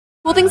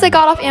Cool things I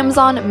got off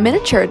Amazon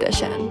miniature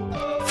edition.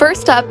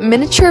 First up,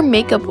 miniature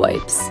makeup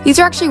wipes. These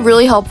are actually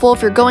really helpful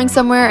if you're going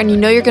somewhere and you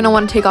know you're going to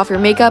want to take off your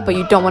makeup, but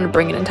you don't want to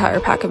bring an entire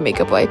pack of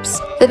makeup wipes.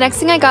 The next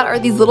thing I got are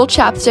these little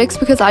chapsticks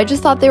because I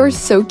just thought they were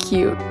so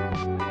cute.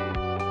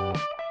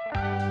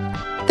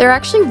 They're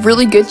actually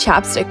really good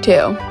chapstick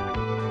too.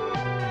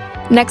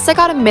 Next, I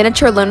got a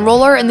miniature lint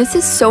roller, and this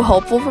is so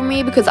helpful for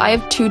me because I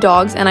have 2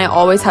 dogs and I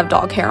always have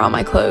dog hair on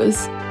my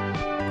clothes.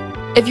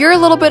 If you're a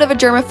little bit of a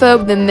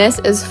germaphobe, then this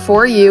is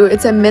for you.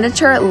 It's a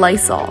miniature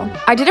Lysol.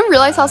 I didn't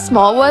realize how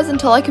small it was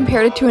until I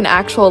compared it to an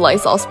actual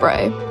Lysol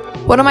spray.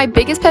 One of my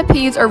biggest pet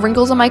peeves are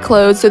wrinkles on my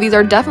clothes, so these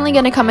are definitely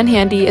going to come in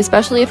handy,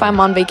 especially if I'm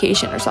on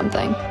vacation or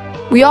something.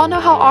 We all know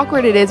how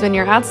awkward it is when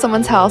you're at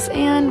someone's house,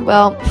 and,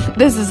 well,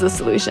 this is the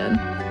solution.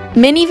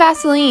 Mini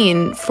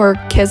Vaseline for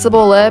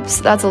kissable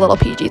lips, that's a little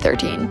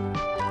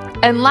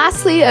PG-13. And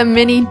lastly, a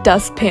mini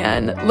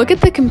dustpan. Look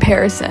at the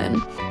comparison.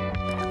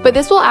 But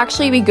this will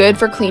actually be good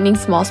for cleaning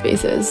small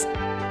spaces.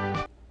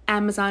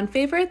 Amazon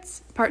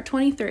favorites, part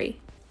 23.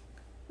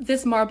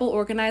 This marble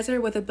organizer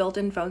with a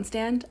built-in phone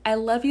stand. I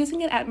love using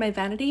it at my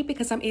vanity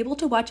because I'm able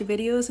to watch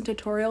videos and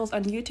tutorials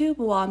on YouTube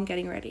while I'm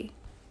getting ready.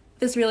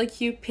 This really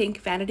cute pink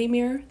vanity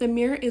mirror. The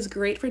mirror is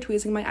great for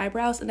tweezing my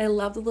eyebrows, and I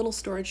love the little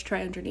storage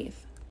tray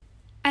underneath.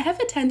 I have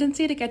a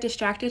tendency to get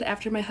distracted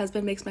after my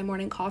husband makes my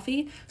morning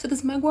coffee, so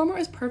this mug warmer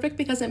is perfect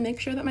because it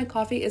makes sure that my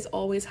coffee is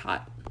always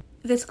hot.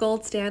 This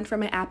gold stand for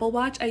my Apple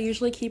Watch, I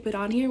usually keep it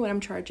on here when I'm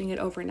charging it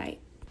overnight.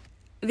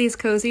 These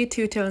cozy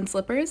two-tone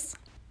slippers.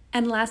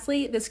 And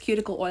lastly, this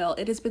cuticle oil.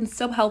 It has been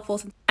so helpful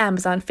since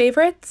Amazon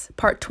favorites,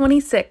 part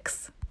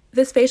 26.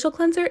 This facial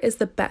cleanser is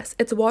the best.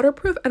 It's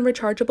waterproof and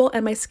rechargeable,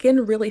 and my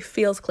skin really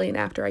feels clean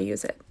after I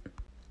use it.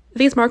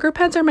 These marker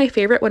pens are my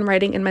favorite when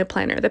writing in my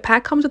planner. The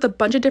pack comes with a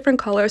bunch of different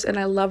colors and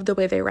I love the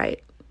way they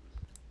write.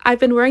 I've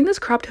been wearing this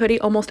cropped hoodie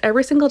almost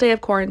every single day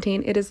of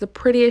quarantine. It is the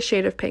prettiest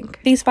shade of pink.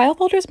 These file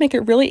folders make it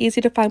really easy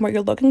to find what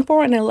you're looking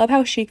for, and I love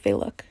how chic they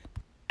look.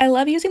 I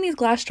love using these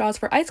glass straws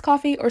for iced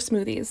coffee or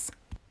smoothies.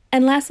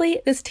 And lastly,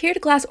 this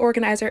tiered glass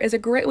organizer is a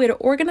great way to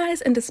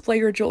organize and display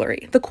your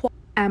jewelry.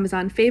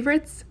 Amazon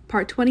favorites,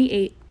 part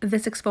 28.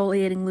 This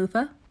exfoliating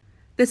loofah.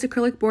 This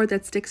acrylic board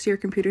that sticks to your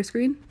computer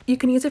screen. You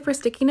can use it for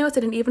sticky notes,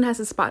 and it even has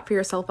a spot for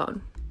your cell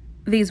phone.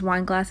 These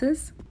wine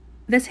glasses.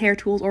 This hair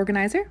tools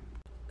organizer.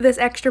 This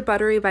extra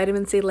buttery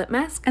vitamin C lip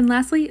mask. And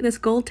lastly, this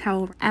gold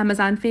towel.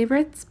 Amazon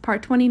favorites,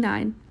 part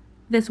 29.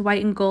 This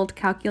white and gold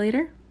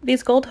calculator.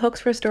 These gold hooks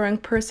for storing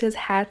purses,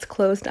 hats,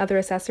 clothes, and other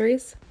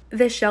accessories.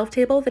 This shelf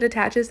table that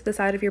attaches to the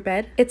side of your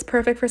bed. It's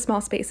perfect for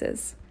small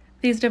spaces.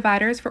 These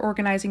dividers for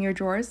organizing your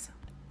drawers.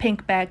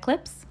 Pink bag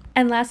clips.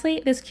 And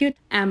lastly, this cute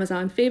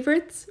Amazon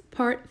favorites,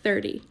 part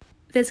 30.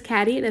 This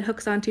caddy that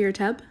hooks onto your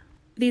tub.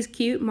 These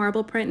cute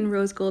marble print and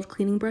rose gold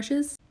cleaning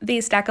brushes.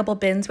 These stackable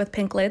bins with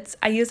pink lids.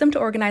 I use them to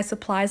organize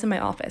supplies in my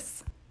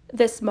office.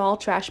 This small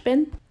trash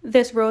bin.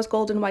 This rose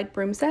gold and white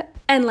broom set.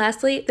 And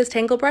lastly, this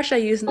tangle brush I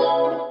use.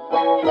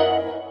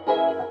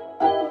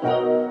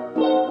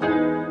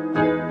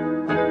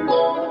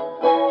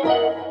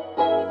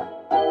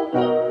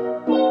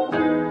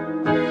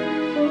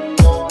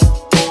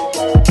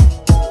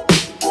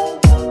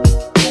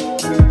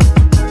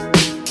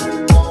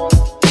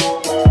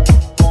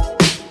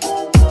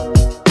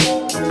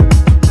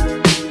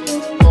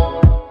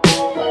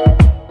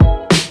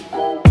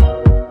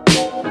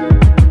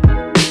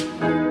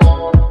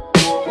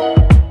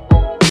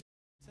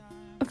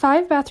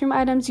 5 bathroom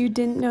items you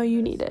didn't know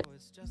you needed.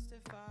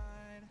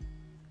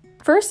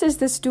 First is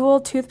this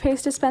dual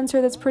toothpaste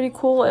dispenser that's pretty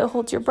cool. It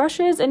holds your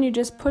brushes and you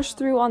just push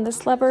through on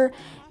this lever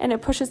and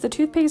it pushes the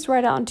toothpaste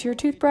right out into your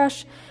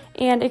toothbrush,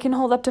 and it can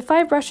hold up to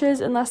 5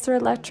 brushes. Unless they're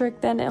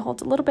electric, then it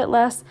holds a little bit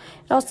less.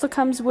 It also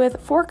comes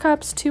with 4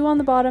 cups, 2 on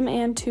the bottom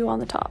and 2 on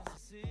the top.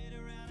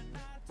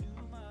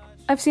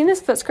 I've seen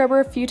this foot scrubber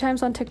a few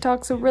times on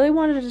TikTok, so really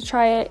wanted to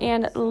try it,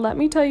 and let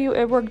me tell you,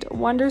 it worked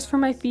wonders for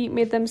my feet,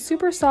 made them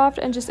super soft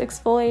and just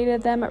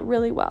exfoliated them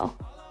really well.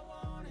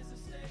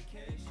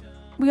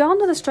 We all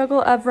know the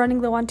struggle of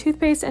running low on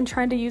toothpaste and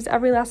trying to use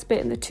every last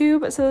bit in the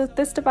tube, so with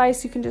this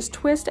device you can just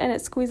twist and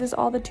it squeezes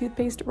all the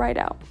toothpaste right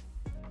out.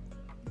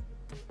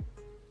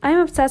 I am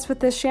obsessed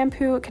with this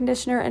shampoo,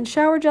 conditioner, and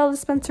shower gel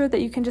dispenser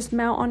that you can just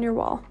mount on your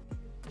wall.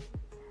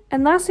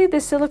 And lastly,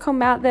 this silicone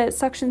mat that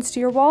suctions to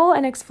your wall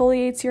and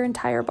exfoliates your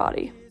entire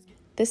body.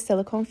 This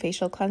silicone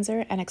facial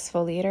cleanser and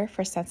exfoliator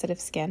for sensitive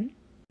skin.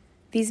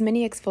 These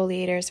mini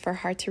exfoliators for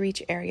hard to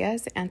reach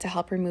areas and to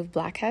help remove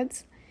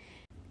blackheads.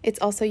 It's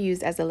also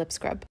used as a lip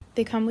scrub.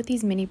 They come with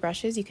these mini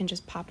brushes you can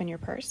just pop in your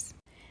purse.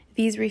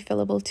 These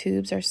refillable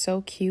tubes are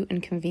so cute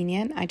and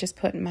convenient. I just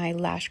put my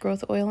lash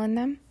growth oil in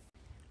them.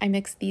 I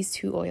mix these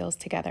 2 oils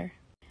together.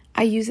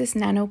 I use this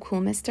nano cool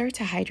mister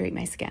to hydrate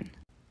my skin.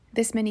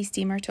 This mini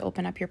steamer to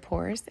open up your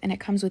pores, and it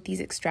comes with these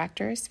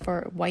extractors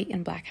for white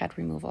and blackhead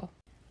removal.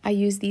 I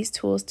use these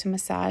tools to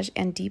massage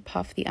and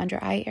depuff the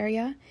under eye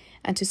area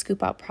and to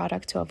scoop out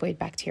product to avoid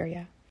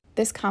bacteria.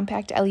 This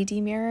compact LED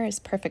mirror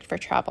is perfect for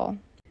travel.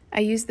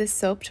 I use this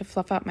soap to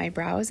fluff out my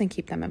brows and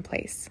keep them in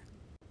place.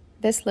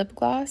 This lip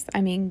gloss,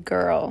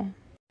 girl.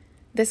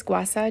 This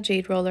guasa,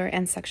 jade roller,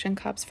 and suction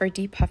cups for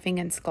deep puffing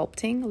and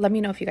sculpting. Let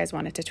me know if you guys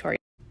want a tutorial.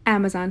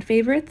 Amazon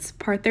favorites,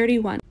 part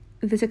 31.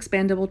 This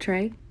expandable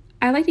tray.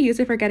 I like to use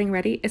it for getting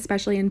ready,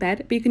 especially in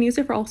bed, but you can use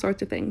it for all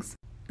sorts of things.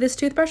 This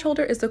toothbrush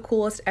holder is the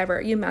coolest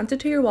ever. You mount it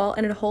to your wall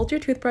and it holds your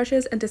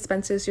toothbrushes and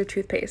dispenses your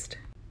toothpaste.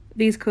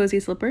 These cozy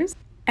slippers.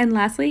 And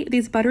lastly,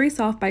 these buttery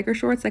soft biker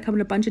shorts that come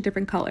in a bunch of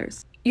different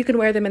colors. You can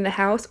wear them in the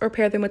house or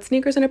pair them with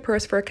sneakers and a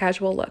purse for a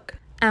casual look.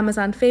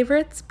 Amazon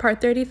favorites,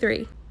 part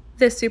 33.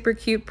 This super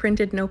cute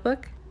printed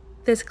notebook.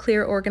 This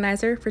clear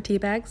organizer for tea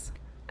bags.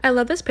 I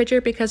love this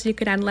picture because you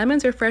can add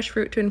lemons or fresh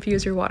fruit to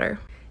infuse your water.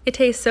 It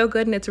tastes so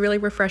good and it's really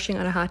refreshing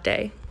on a hot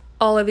day.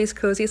 All of these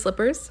cozy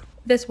slippers.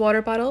 This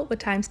water bottle with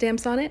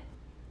timestamps on it.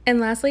 And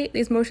lastly,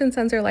 these motion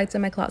sensor lights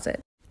in my closet.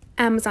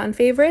 Amazon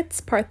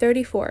favorites, part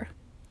 34.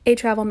 A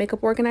travel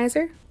makeup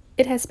organizer.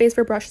 It has space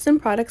for brushes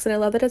and products, and I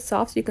love that it's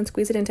soft so you can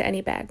squeeze it into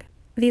any bag.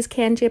 These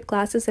can-shaped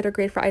glasses that are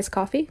great for iced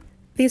coffee.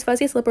 These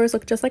fuzzy slippers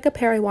look just like a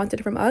pair I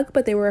wanted from UGG,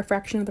 but they were a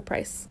fraction of the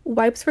price.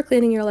 Wipes for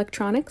cleaning your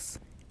electronics.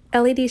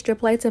 LED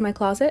strip lights in my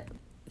closet.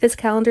 This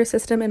calendar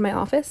system in my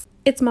office.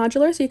 It's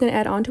modular so you can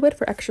add onto it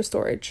for extra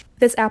storage.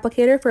 This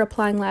applicator for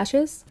applying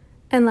lashes.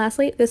 And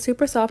lastly, this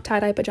super soft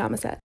tie-dye pajama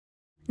set.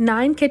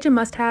 9 kitchen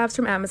must-haves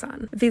from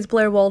Amazon. These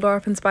Blair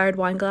Waldorf-inspired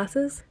wine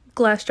glasses.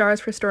 Glass jars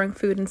for storing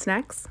food and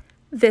snacks.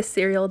 This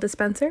cereal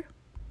dispenser.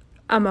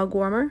 A mug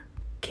warmer.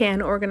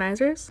 Can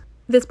organizers.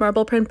 This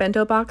marble print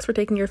bento box for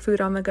taking your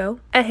food on the go.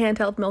 A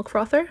handheld milk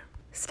frother.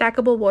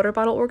 Stackable water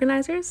bottle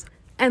organizers.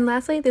 And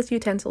lastly, this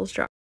utensils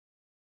jar.